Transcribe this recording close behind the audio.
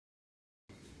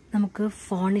നമുക്ക്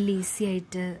ഫോണിൽ ഈസി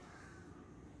ആയിട്ട്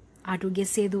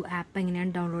Arogyasetu ആപ്പ്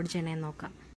എങ്ങനെയാണ് ഡൗൺലോഡ് ചെയ്യണമെന്ന്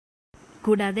നോക്കാം.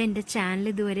 കൂടാതെ എൻ്റെ ചാനൽ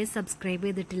ഇതുവരെ സബ്സ്ക്രൈബ്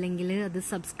ചെയ്തിട്ടില്ലെങ്കിൽ അത്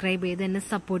സബ്സ്ക്രൈബ് ചെയ്ത് എന്നെ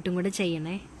സപ്പോർട്ടും കൂടെ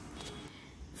ചെയ്യണേ.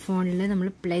 ഫോണിൽ നമ്മൾ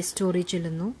പ്ലേ സ്റ്റോറിൽ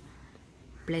ചെല്ലുന്നു.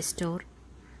 പ്ലേ സ്റ്റോർ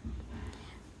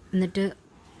എന്നിട്ട്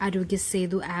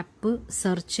Arogyasetu ആപ്പ്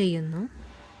സെർച്ച് ചെയ്യുന്നു.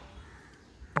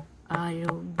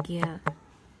 Arogyasetu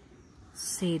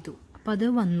അപ്പോൾ അത്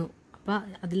വന്നു. അപ്പോൾ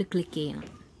അതിൽ ക്ലിക്ക് ചെയ്യണം.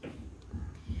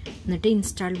 എന്നിട്ട്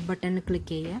ഇൻസ്റ്റാൾ ബട്ടൺ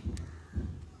ക്ലിക്ക് ചെയ്യുക.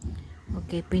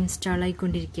 ഓക്കെ, ഇപ്പോൾ ഇൻസ്റ്റാൾ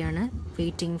ആയിക്കൊണ്ടിരിക്കുകയാണ്.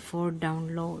 Waiting for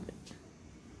download.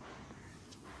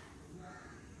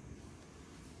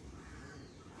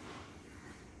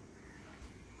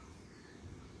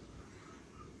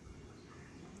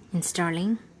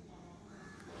 Installing.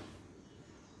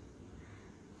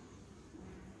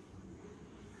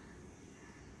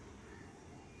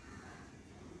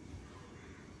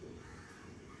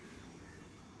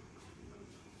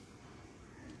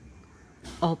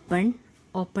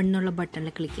 Open എന്നുള്ള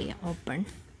ബട്ടണിൽ ക്ലിക്ക് ചെയ്യാം. ഓപ്പൺ.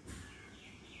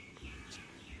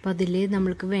 അപ്പോൾ അതിൽ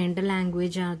നമ്മൾക്ക് വേണ്ട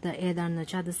ലാംഗ്വേജ് ഏതാണെന്ന്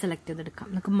വെച്ചാൽ അത് സെലക്ട് ചെയ്തെടുക്കാം.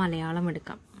 നമുക്ക് മലയാളം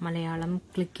എടുക്കാം. മലയാളം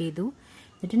ക്ലിക്ക് ചെയ്തു.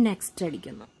 എന്നിട്ട് നെക്സ്റ്റ്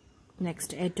അടിക്കുന്നു.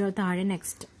 നെക്സ്റ്റ്, ഏറ്റവും താഴെ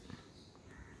നെക്സ്റ്റ്.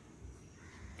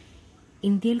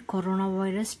 ഇന്ത്യയിൽ കൊറോണ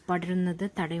വൈറസ് പടരുന്നത്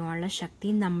തടയാനുള്ള ശക്തി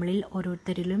നമ്മളിൽ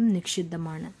ഓരോരുത്തരിലും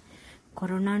നിക്ഷിപ്തമാണ്.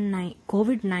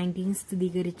 COVID-19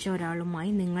 സ്ഥിരീകരിച്ച ഒരാളുമായി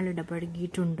നിങ്ങൾ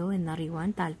ഇടപഴകിയിട്ടുണ്ടോ എന്നറിയുവാൻ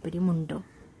താല്പര്യമുണ്ടോ?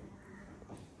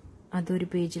 അതൊരു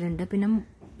പേജിലുണ്ട്. പിന്നെ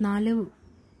 4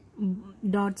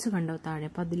 ഡോട്ട്സ് കണ്ടോ താഴെ?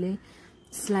 അപ്പോൾ അതിൽ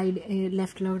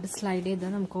ലെഫ്റ്റിലോട്ട് സ്ലൈഡ്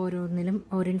ചെയ്താൽ നമുക്ക് ഓരോന്നിലും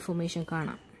ഓരോ ഇൻഫർമേഷൻ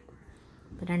കാണാം.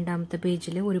 രണ്ടാമത്തെ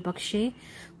പേജിൽ ഒരുപക്ഷെ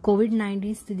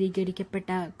COVID-19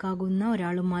 സ്ഥിരീകരിക്കപ്പെട്ടേക്കാവുന്ന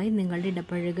ഒരാളുമായി നിങ്ങളുടെ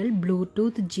ഇടപഴകൽ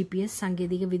ബ്ലൂടൂത്ത് GPS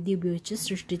സാങ്കേതിക വിദ്യ ഉപയോഗിച്ച്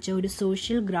സൃഷ്ടിച്ച ഒരു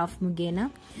സോഷ്യൽ ഗ്രാഫ് മുഖേന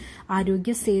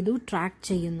Arogyasetu ട്രാക്ക്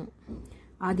ചെയ്യുന്നു.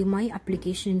 ആദ്യമായി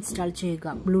ആപ്ലിക്കേഷൻ ഇൻസ്റ്റാൾ ചെയ്യുക.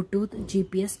 ബ്ലൂടൂത്ത്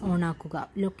GPS ഓൺ ആക്കുക.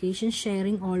 ലൊക്കേഷൻ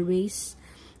ഷെയറിംഗ് ഓൾവേസ്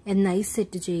എന്നായി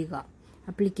സെറ്റ് ചെയ്യുക.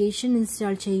 ആപ്ലിക്കേഷൻ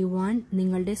ഇൻസ്റ്റാൾ ചെയ്യുവാൻ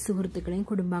നിങ്ങളുടെ സുഹൃത്തുക്കളെയും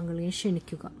കുടുംബാംഗങ്ങളെയും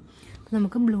ക്ഷണിക്കുക. അപ്പോൾ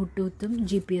നമുക്ക് ബ്ലൂടൂത്തും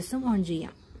GPSും ഓൺ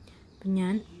ചെയ്യാം. അപ്പം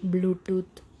ഞാൻ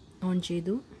ബ്ലൂടൂത്ത് ഓൺ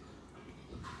ചെയ്തു.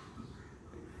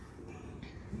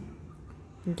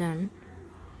 ഡൺ.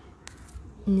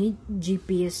 ഇനി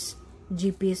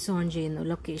GPS ഓൺ ചെയ്യുന്നു.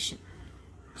 ലൊക്കേഷൻ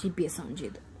GPS ഓൺ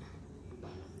ചെയ്തു.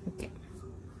 ഓക്കെ,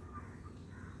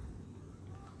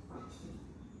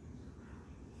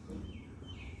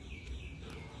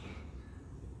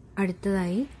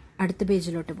 അടുത്ത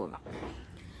പേജിലോട്ട് പോകാം.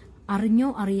 അറിഞ്ഞോ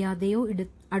അറിയാതെയോ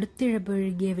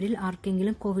അടുത്തിടപഴകിയവരിൽ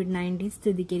ആർക്കെങ്കിലും COVID-19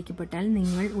 സ്ഥിരീകരിക്കപ്പെട്ടാൽ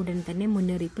നിങ്ങൾ ഉടൻ തന്നെ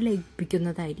മുന്നറിയിപ്പ്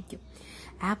ലഭിക്കുന്നതായിരിക്കും.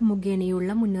 ആപ്പ്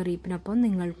മുഖേനയുള്ള മുന്നറിയിപ്പിനൊപ്പം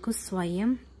നിങ്ങൾക്ക്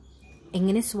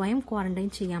എങ്ങനെ സ്വയം ക്വാറന്റൈൻ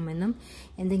ചെയ്യാമെന്നും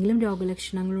എന്തെങ്കിലും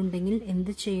രോഗലക്ഷണങ്ങൾ ഉണ്ടെങ്കിൽ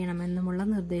എന്ത് ചെയ്യണമെന്നുമുള്ള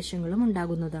നിർദ്ദേശങ്ങളും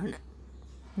ഉണ്ടാകുന്നതാണ്.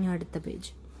 ഇനി അടുത്ത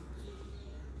പേജ്.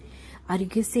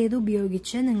 Arogyasetu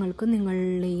ഉപയോഗിച്ച് നിങ്ങൾക്ക്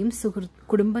നിങ്ങളെയും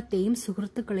കുടുംബത്തെയും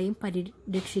സുഹൃത്തുക്കളെയും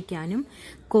പരിരക്ഷിക്കാനും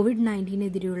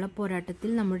COVID-19-എതിരെയുള്ള പോരാട്ടത്തിൽ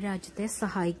നമ്മുടെ രാജ്യത്തെ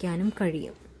സഹായിക്കാനും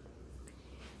കഴിയും.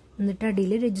 എന്നിട്ട്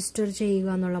അടിയിൽ രജിസ്റ്റർ ചെയ്യുക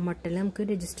എന്നുള്ള മട്ടിൽ നമുക്ക്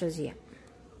രജിസ്റ്റർ ചെയ്യാം.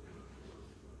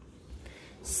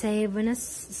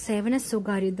 സേവന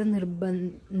സ്വകാര്യത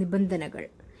നിബന്ധനകൾ.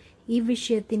 ഈ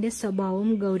വിഷയത്തിന്റെ സ്വഭാവവും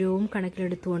ഗൗരവവും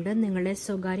കണക്കിലെടുത്തുകൊണ്ട് നിങ്ങളുടെ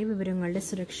സ്വകാര്യ വിവരങ്ങളുടെ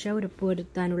സുരക്ഷ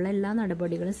ഉറപ്പുവരുത്താനുള്ള എല്ലാ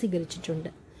നടപടികളും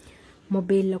സ്വീകരിച്ചിട്ടുണ്ട്.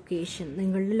 Mobile location.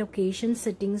 നിങ്ങളുടെ ലൊക്കേഷൻ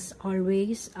സെറ്റിംഗ്സ്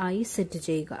ഓൾവേസ് ആയി സെറ്റ്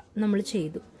ചെയ്യുക. നമ്മൾ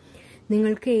ചെയ്തു.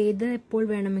 നിങ്ങൾക്ക് എപ്പോൾ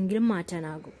വേണമെങ്കിലും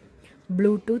മാറ്റാനാകും.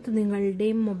 ബ്ലൂടൂത്ത് നിങ്ങളുടെ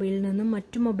മൊബൈലിൽ നിന്നും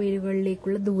മറ്റു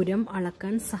മൊബൈലുകളിലേക്കുള്ള ദൂരം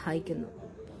അളക്കാൻ സഹായിക്കുന്നു.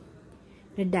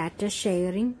 Data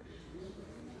sharing.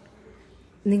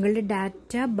 നിങ്ങളുടെ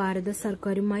ഡാറ്റ ഭാരത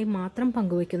സർക്കാരുമായി മാത്രം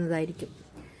പങ്കുവയ്ക്കുന്നതായിരിക്കും.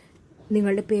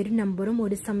 നിങ്ങളുടെ പേരും നമ്പറും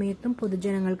ഒരു സമയത്തും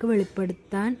പൊതുജനങ്ങൾക്ക്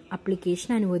വെളിപ്പെടുത്താൻ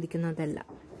ആപ്ലിക്കേഷൻ അനുവദിക്കുന്നതല്ല.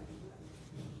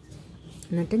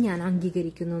 എന്നിട്ട് ഞാൻ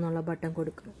അംഗീകരിക്കുന്നു എന്നുള്ള ബട്ടൺ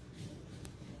കൊടുക്കുന്നു.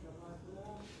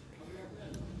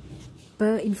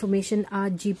 ഇപ്പോൾ ഇൻഫർമേഷൻ ആ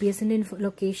GPSന്റെ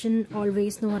ലൊക്കേഷൻ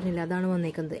ഓൾവേസ് എന്ന് പറഞ്ഞില്ല, അതാണ്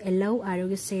വന്നേക്കുന്നത്. Allow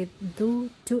Arogyasetu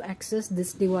to access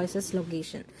this device's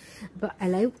location. അപ്പോൾ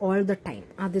allow all the time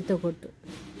ആദ്യത്തെ കൊടുത്തു.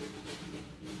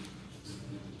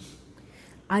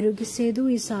 Arogyasetu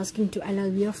is asking to allow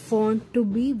your phone to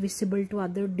be visible to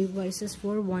other devices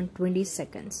for 120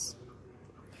 seconds.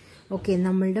 Okay,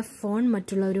 നമ്മളുടെ ഫോൺ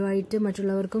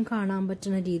മറ്റുള്ളവർക്കും കാണാൻ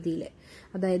പറ്റുന്ന രീതിയിൽ,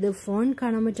 അതായത് ഫോൺ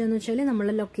കാണാൻ പറ്റുകയെന്ന് വെച്ചാൽ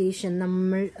നമ്മളെ ലൊക്കേഷൻ,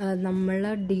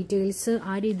 നമ്മളെ ഡീറ്റെയിൽസ്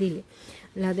ആ രീതിയിൽ,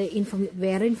 അല്ലാതെ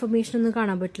വേറെ ഇൻഫർമേഷൻ ഒന്നും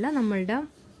കാണാൻ പറ്റില്ല.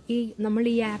 നമ്മൾ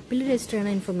ഈ ആപ്പിൽ രജിസ്റ്റർ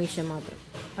ചെയ്യുന്ന ഇൻഫർമേഷൻ മാത്രം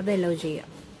അത് അലോ ചെയ്യുക.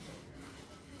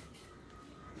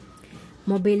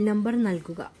 മൊബൈൽ നമ്പർ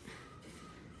നൽകുക.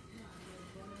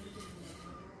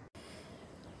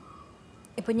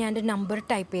 ഇപ്പോൾ ഞാൻ എൻ്റെ നമ്പർ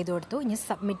ടൈപ്പ് ചെയ്ത് കൊടുത്തു. ഇനി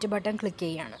സബ്മിറ്റ് ബട്ടൺ ക്ലിക്ക്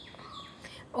ചെയ്യുകയാണ്.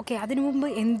 ഓക്കെ, അതിനു മുമ്പ്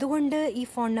എന്തുകൊണ്ട് ഈ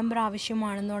ഫോൺ നമ്പർ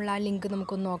ആവശ്യമാണെന്നുള്ള ആ ലിങ്ക്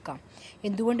നമുക്കൊന്ന് നോക്കാം.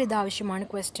 എന്തുകൊണ്ട് ഇത് ആവശ്യമാണ് ?.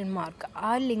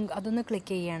 ആ ലിങ്ക് അതൊന്ന്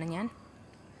ക്ലിക്ക് ചെയ്യുകയാണ് ഞാൻ.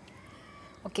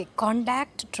 ഓക്കെ,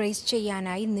 കോണ്ടാക്റ്റ് ട്രേസ്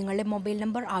ചെയ്യാനായി നിങ്ങളുടെ മൊബൈൽ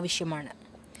നമ്പർ ആവശ്യമാണ്.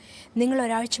 നിങ്ങൾ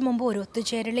ഒരാഴ്ച മുമ്പ് ഒരു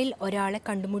ഒത്തുചേരലിൽ ഒരാളെ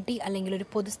കണ്ടുമുട്ടി അല്ലെങ്കിൽ ഒരു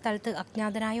പൊതുസ്ഥലത്ത്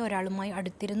അജ്ഞാതനായ ഒരാളുമായി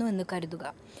അടുത്തിരുന്നു എന്ന് കരുതുക.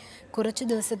 കുറച്ച്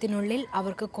ദിവസത്തിനുള്ളിൽ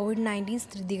അവർക്ക് COVID-19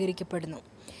 സ്ഥിരീകരിക്കപ്പെടുന്നു.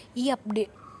 ഈ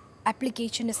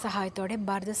ആപ്ലിക്കേഷൻ്റെ സഹായത്തോടെ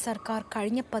ഭാരത സർക്കാർ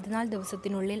കഴിഞ്ഞ 14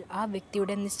 ദിവസത്തിനുള്ളിൽ ആ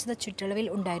വ്യക്തിയുടെ നിശ്ചിത ചുറ്റളവിൽ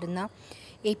ഉണ്ടായിരുന്ന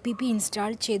APP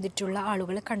ഇൻസ്റ്റാൾ ചെയ്തിട്ടുള്ള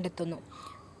ആളുകളെ കണ്ടെത്തുന്നു.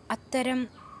 അത്തരം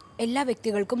എല്ലാ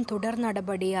വ്യക്തികൾക്കും തുടർ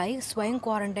നടപടിയായി സ്വയം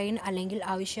ക്വാറന്റൈൻ അല്ലെങ്കിൽ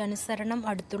ആവശ്യാനുസരണം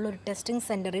അടുത്തുള്ള ഒരു ടെസ്റ്റിംഗ്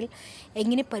സെൻ്ററിൽ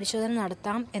എങ്ങനെ പരിശോധന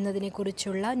നടത്താം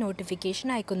എന്നതിനെക്കുറിച്ചുള്ള നോട്ടിഫിക്കേഷൻ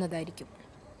അയക്കുന്നതായിരിക്കും.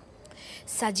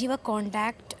 സജീവ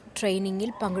കോണ്ടാക്റ്റ് ട്രെയിനിങ്ങിൽ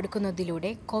പങ്കെടുക്കുന്നതിലൂടെ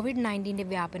COVID-19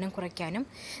 വ്യാപനം കുറയ്ക്കാനും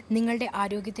നിങ്ങളുടെ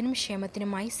ആരോഗ്യത്തിനും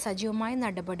ക്ഷേമത്തിനുമായി സജീവമായ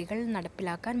നടപടികൾ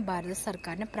നടപ്പിലാക്കാൻ ഭാരത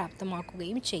സർക്കാരിനെ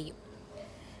പ്രാപ്തമാക്കുകയും ചെയ്യും.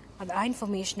 ആ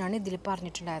ഇൻഫർമേഷനാണ് ഇതിൽ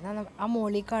പറഞ്ഞിട്ടുണ്ടായിരുന്നത്. ആ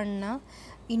മുകളിൽ കാണുന്ന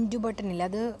ഇൻറ്റു ബട്ടണിൽ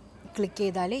അത് ക്ലിക്ക്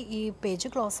ചെയ്താൽ ഈ പേജ്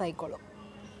ക്ലോസ് ആയിക്കോളും.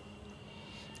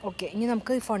 ഓക്കെ, ഇനി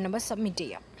നമുക്ക് ഈ ഫോൺ നമ്പർ സബ്മിറ്റ്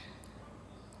ചെയ്യാം.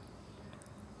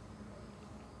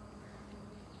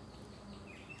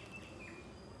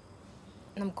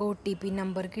 നമുക്ക് OTP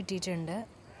നമ്പർ കിട്ടിയിട്ടുണ്ട്.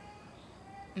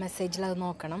 മെസ്സേജിൽ അത്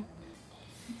നോക്കണം.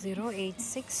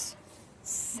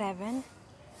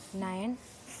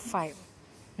 086795.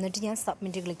 എന്നിട്ട് ഞാൻ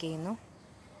സബ്മിറ്റ് ക്ലിക്ക് ചെയ്യുന്നു.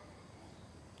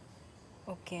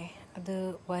 ഓക്കെ, അത്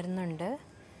വരുന്നുണ്ട്.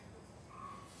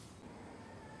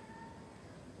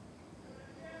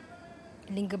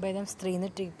 ലിംഗഭേദം സ്ത്രീന്ന്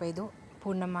ടൈപ്പ് ചെയ്തു.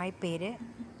 പൂർണ്ണമായ പേര്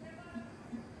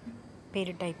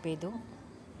ടൈപ്പ് ചെയ്തു.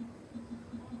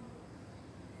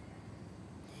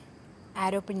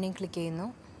 ആരോ പിന്നെയും ക്ലിക്ക് ചെയ്യുന്നു.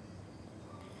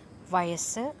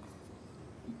 വയസ്സ്,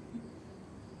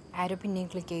 ആരോ പിന്നെയും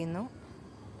ക്ലിക്ക് ചെയ്യുന്നു.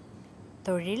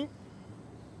 തൊഴിൽ,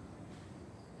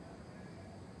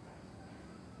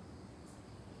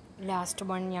 ലാസ്റ്റ്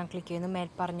വൺ ഞാൻ ക്ലിക്ക് ചെയ്യുന്നു.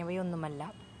 മേൽപ്പറഞ്ഞവയൊന്നുമല്ല.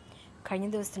 കഴിഞ്ഞ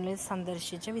ദിവസങ്ങളിൽ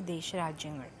സന്ദർശിച്ച വിദേശ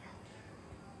രാജ്യങ്ങൾ.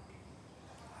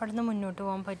 അവിടുന്ന് മുന്നോട്ട്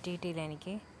പോകാൻ പറ്റിയിട്ടില്ല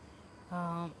എനിക്ക്.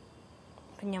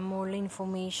 ഞാൻ മുകളിൽ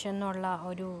ഇൻഫർമേഷൻ എന്നുള്ള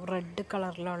ഒരു റെഡ്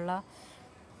കളറിലുള്ള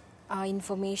ആ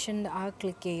ഇൻഫർമേഷൻ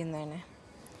ക്ലിക്ക് ചെയ്യുന്നതിന്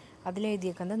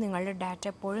അതിലെഴുതിയേക്കുന്നത് നിങ്ങളുടെ ഡാറ്റ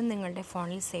എപ്പോഴും നിങ്ങളുടെ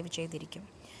ഫോണിൽ സേവ് ചെയ്തിരിക്കും.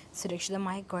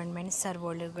 സുരക്ഷിതമായ ഗവൺമെൻറ്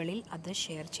സെർവറുകളിൽ അത്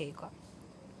ഷെയർ ചെയ്യുക.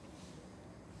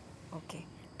 ഓക്കെ,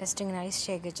 ടെസ്റ്റിങ്ങിനായി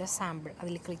ശേഖരിച്ച സാമ്പിൾ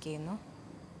അതിൽ ക്ലിക്ക് ചെയ്യുന്നു.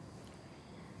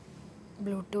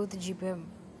 ബ്ലൂടൂത്ത് GB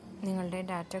നിങ്ങളുടെ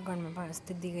ഡാറ്റ ഗവൺമെൻറ്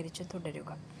സ്ഥിരീകരിച്ച്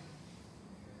തുടരുക.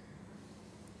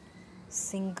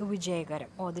 സിങ്ക് വിജയകരം.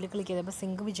 അതിൽ ക്ലിക്ക് ചെയ്തപ്പോൾ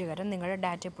സിങ്ക് വിജയകരം. നിങ്ങളുടെ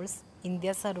ഡാറ്റ ഇപ്പോൾ ഇന്ത്യ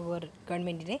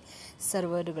ഗവൺമെൻറ്റിൻ്റെ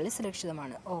സെർവറുകളിൽ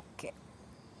സുരക്ഷിതമാണ്. ഓക്കെ,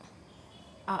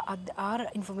 ആ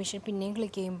ഇൻഫർമേഷൻ പിന്നെയും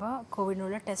ക്ലിക്ക് ചെയ്യുമ്പോൾ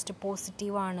കോവിഡിനുള്ള ടെസ്റ്റ്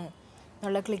പോസിറ്റീവാണ്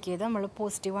എന്നുള്ള ക്ലിക്ക് ചെയ്താൽ നമ്മൾ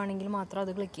പോസിറ്റീവ് ആണെങ്കിൽ മാത്രം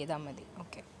അത് ക്ലിക്ക് ചെയ്താൽ മതി.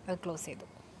 ഓക്കെ, അത് ക്ലോസ് ചെയ്തു.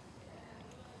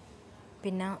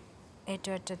 പിന്നെ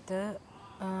ഏറ്റവും അറ്റത്ത്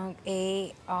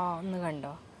എന്ന്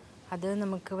കണ്ടോ, അത്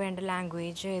നമുക്ക് വേണ്ട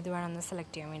ലാംഗ്വേജ് ഏത് വേണമെന്ന്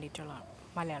സെലക്ട് ചെയ്യാൻ വേണ്ടിയിട്ടുള്ളതാണ്.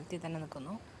 മലയാളത്തിൽ തന്നെ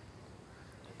നിൽക്കുന്നു.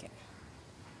 ഓക്കെ,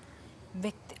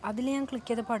 അതിൽ ഞാൻ ക്ലിക്ക്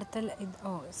ചെയ്തപ്പോൾ അടുത്ത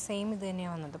സെയിം ഇത്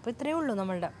തന്നെയാണ് വന്നത്. അപ്പോൾ ഇത്രയേ ഉള്ളൂ,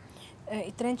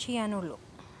 ഇത്രയും ചെയ്യാനുള്ളൂ.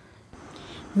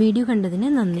 വീഡിയോ കണ്ടതിന്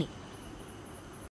നന്ദി.